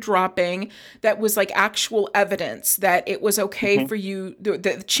started dropping, that was like actual evidence that it was okay for you, that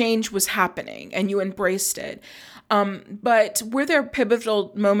the change was happening and you embraced it. But were there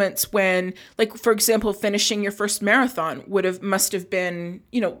pivotal moments when, like, for example, finishing your first marathon must have been,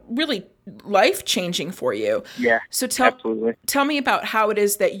 really life-changing for you? Yeah. So absolutely. Tell me about how it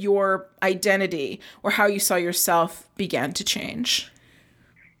is that your identity or how you saw yourself began to change.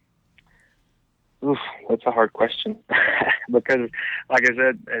 Oof, that's a hard question because, like I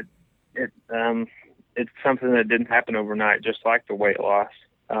said, it's something that didn't happen overnight, just like the weight loss.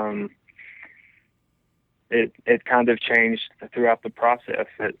 It kind of changed throughout the process.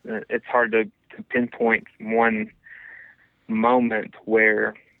 It's hard to pinpoint one moment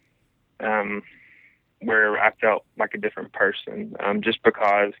where I felt like a different person, just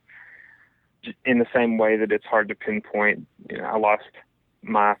because in the same way that it's hard to pinpoint, I lost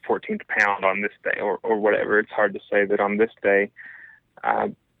my 14th pound on this day or whatever. It's hard to say that on this day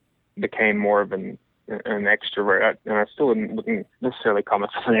I became more of an extrovert, and I still wouldn't necessarily call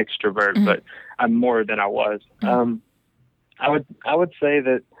myself an extrovert, but I'm more than I was. I would say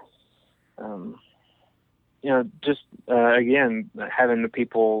that, just again, having the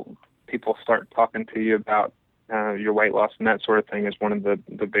people start talking to you about your weight loss and that sort of thing is one of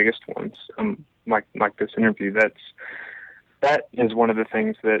the biggest ones. Like this interview, that is one of the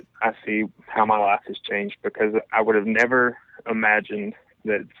things that I see how my life has changed, because I would have never imagined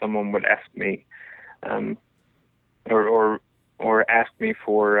that someone would ask me, or ask me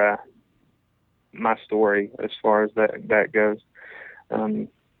for my story as far as that goes.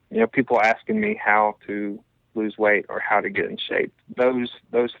 People asking me how to lose weight or how to get in shape, those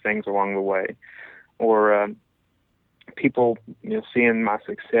things along the way, or people seeing my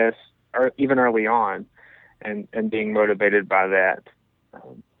success, or even early on, and being motivated by that,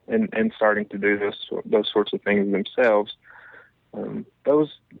 and starting to do those sorts of things themselves.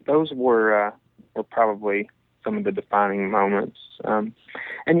 Those were probably some of the defining moments. And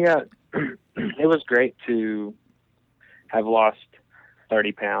yeah, it was great to have lost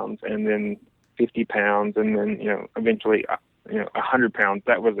 30 pounds and then 50 pounds and then, eventually, 100 pounds.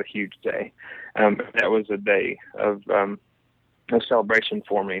 That was a huge day. That was a day of celebration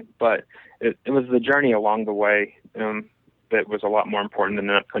for me. But it was the journey along the way that was a lot more important than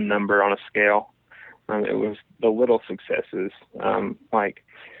a number on a scale. It was the little successes, like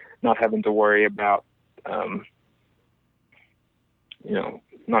not having to worry about,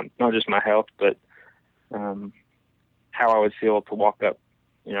 not just my health, but how I would feel to walk up,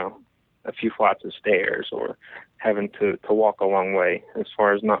 a few flights of stairs, or having to walk a long way, as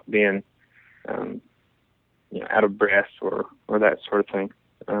far as not being, out of breath or that sort of thing.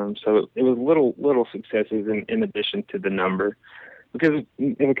 So it was little successes in addition to the number, because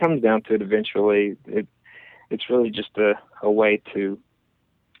if it comes down to it, eventually it's really just a way to,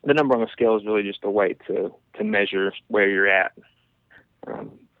 the number on the scale is really just a way to measure where you're at.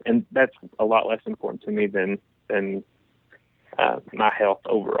 And that's a lot less important to me than my health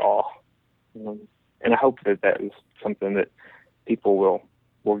overall. And I hope that is something that people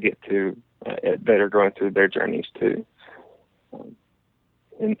will get to, that are going through their journeys too.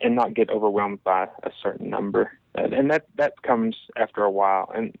 And not get overwhelmed by a certain number. And that comes after a while.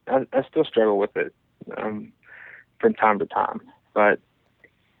 And I still struggle with it from time to time. But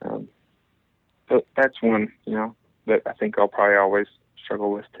so that's one, that I think I'll probably always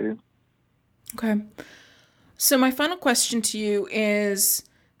struggle with too. Okay. So my final question to you is,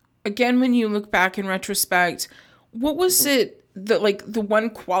 again, when you look back in retrospect, what was it, the one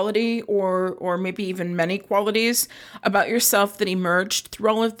quality or maybe even many qualities about yourself that emerged through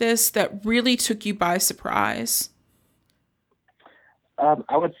all of this that really took you by surprise?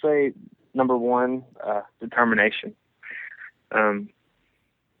 I would say, number one, determination.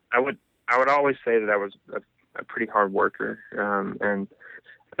 I would always say that I was a pretty hard worker, and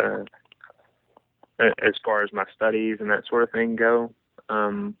as far as my studies and that sort of thing go,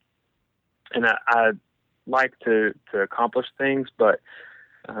 and I like to accomplish things, but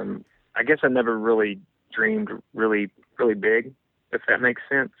I guess I never really dreamed really big, if that makes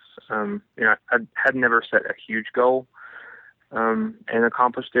sense. I had never set a huge goal and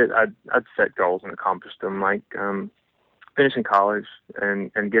accomplished it. I'd set goals and accomplished them, like finishing college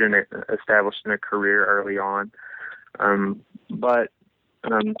and getting established in a career early on. But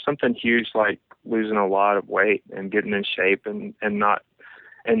something huge like losing a lot of weight and getting in shape and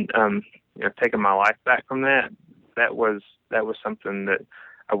taking my life back from that was something that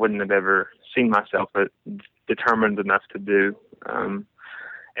I wouldn't have ever seen myself determined enough to do. And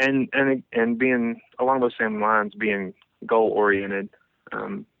being along those same lines, being goal oriented,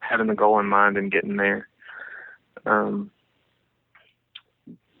 having the goal in mind and getting there.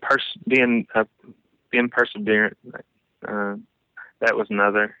 Being perseverant, that was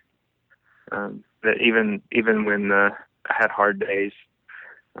another. That even when I had hard days,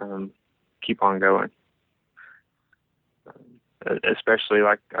 keep on going. Especially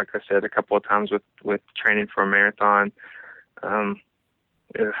like I said a couple of times with training for a marathon.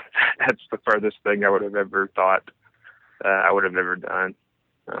 That's the furthest thing I would have ever thought I would have ever done.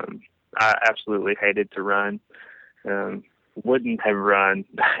 I absolutely hated to run. Wouldn't have run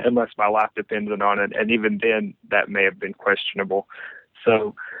unless my life depended on it, and even then that may have been questionable.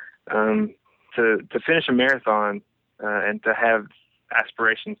 So to finish a marathon and to have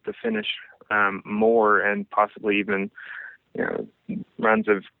aspirations to finish more and possibly even runs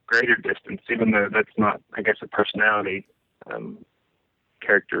of greater distance, even though that's not, I guess, a personality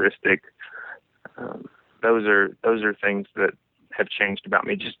characteristic. Those are things that have changed about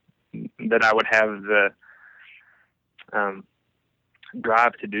me. Just that I would have the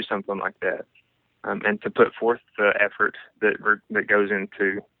drive to do something like that, and to put forth the effort that goes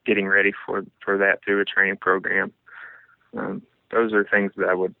into getting ready for that through a training program. Those are things that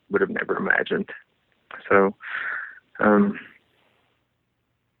I would have never imagined. So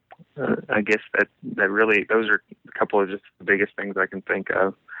I guess that really, those are a couple of just the biggest things I can think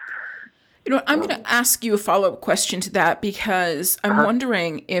of. I'm going to ask you a follow-up question to that, because I'm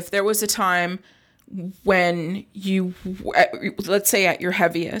wondering if there was a time when you, let's say at your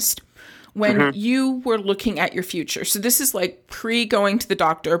heaviest, when you were looking at your future. So this is like pre-going to the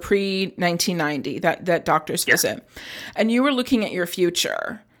doctor, pre-1990, that doctor's visit. And you were looking at your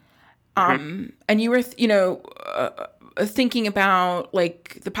future. And you were, thinking about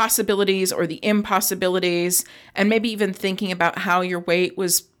like the possibilities or the impossibilities, and maybe even thinking about how your weight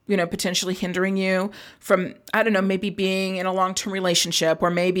was, potentially hindering you from, I don't know, maybe being in a long-term relationship, or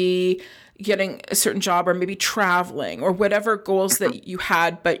maybe getting a certain job, or maybe traveling, or whatever goals that you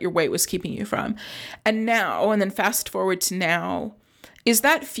had, but your weight was keeping you from. And now, and then fast forward to now, is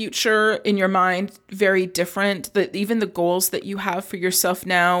that future in your mind very different? That even the goals that you have for yourself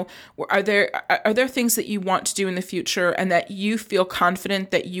now, are there things that you want to do in the future and that you feel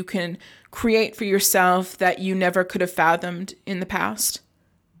confident that you can create for yourself that you never could have fathomed in the past?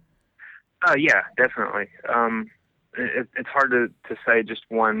 Yeah, definitely. It's hard to say just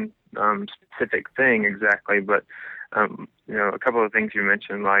one specific thing exactly, but a couple of things you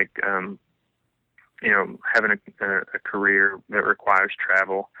mentioned, like having a career that requires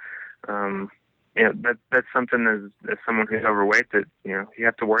travel. That's something as someone who's overweight that you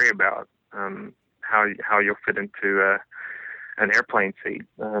have to worry about how you'll fit into an airplane seat.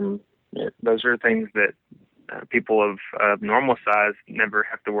 Those are things that people of normal size never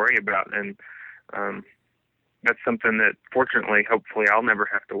have to worry about, and that's something that, fortunately, hopefully, I'll never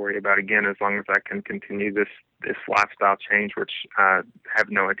have to worry about again, as long as I can continue this lifestyle change, which I have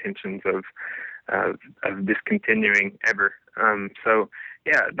no intentions of discontinuing ever. So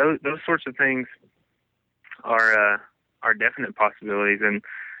yeah, those sorts of things are definite possibilities, and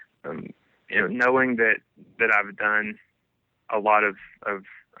knowing that I've done a lot of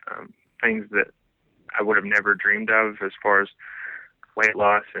things that I would have never dreamed of, as far as weight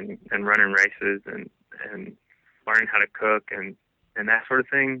loss and running races and learning how to cook and that sort of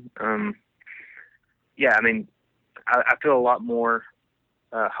thing. I feel a lot more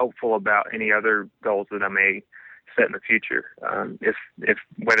hopeful about any other goals that I may set in the future. If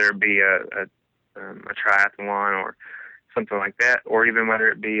whether it be a triathlon or something like that, or even whether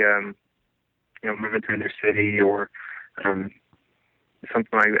it be moving to a new city or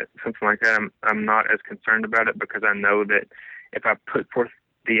something like that. I'm not as concerned about it, because I know that if I put forth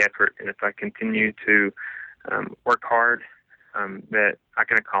the effort and if I continue to work hard, that I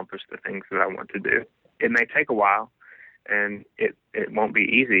can accomplish the things that I want to do. It may take a while, and it won't be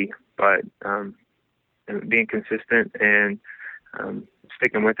easy, but being consistent and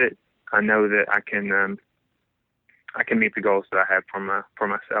sticking with it, I know that I can meet the goals that I have for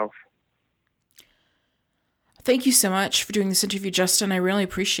myself. Thank you so much for doing this interview, Justin. I really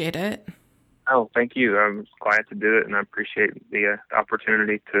appreciate it. Oh, thank you. I'm glad to do it, and I appreciate the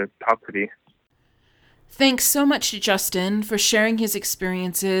opportunity to talk with you. Thanks so much to Justin for sharing his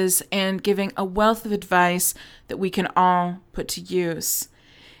experiences and giving a wealth of advice that we can all put to use.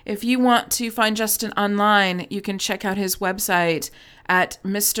 If you want to find Justin online, you can check out his website at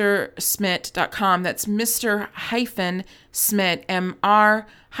mrsmit.com. That's Mr-Smit, MR-SMIT.com.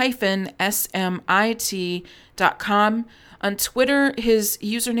 On Twitter, his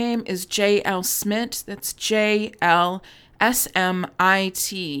username is JLSmit. That's JLSMIT.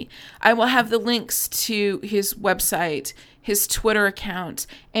 I will have the links to his website, his Twitter account,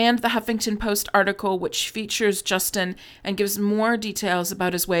 and the Huffington Post article, which features Justin and gives more details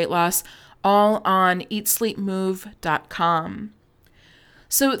about his weight loss, all on eatsleepmove.com.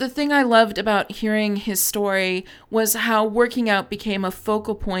 So the thing I loved about hearing his story was how working out became a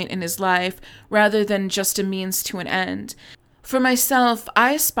focal point in his life rather than just a means to an end. For myself,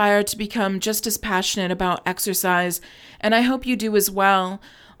 I aspire to become just as passionate about exercise, and I hope you do as well.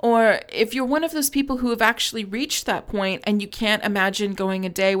 Or if you're one of those people who have actually reached that point and you can't imagine going a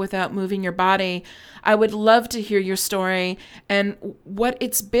day without moving your body, I would love to hear your story and what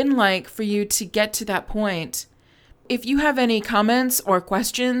it's been like for you to get to that point. If you have any comments or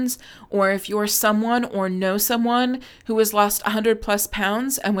questions, or if you're someone or know someone who has lost 100 plus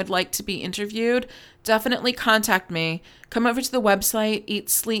pounds and would like to be interviewed, definitely contact me. Come over to the website,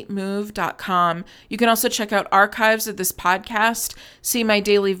 eatsleepmove.com. You can also check out archives of this podcast, see my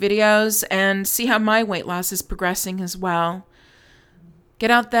daily videos, and see how my weight loss is progressing as well. Get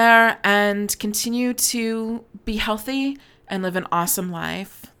out there and continue to be healthy and live an awesome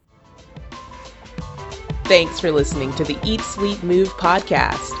life. Thanks for listening to the Eat, Sleep, Move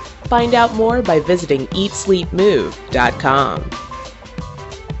podcast. Find out more by visiting eatsleepmove.com.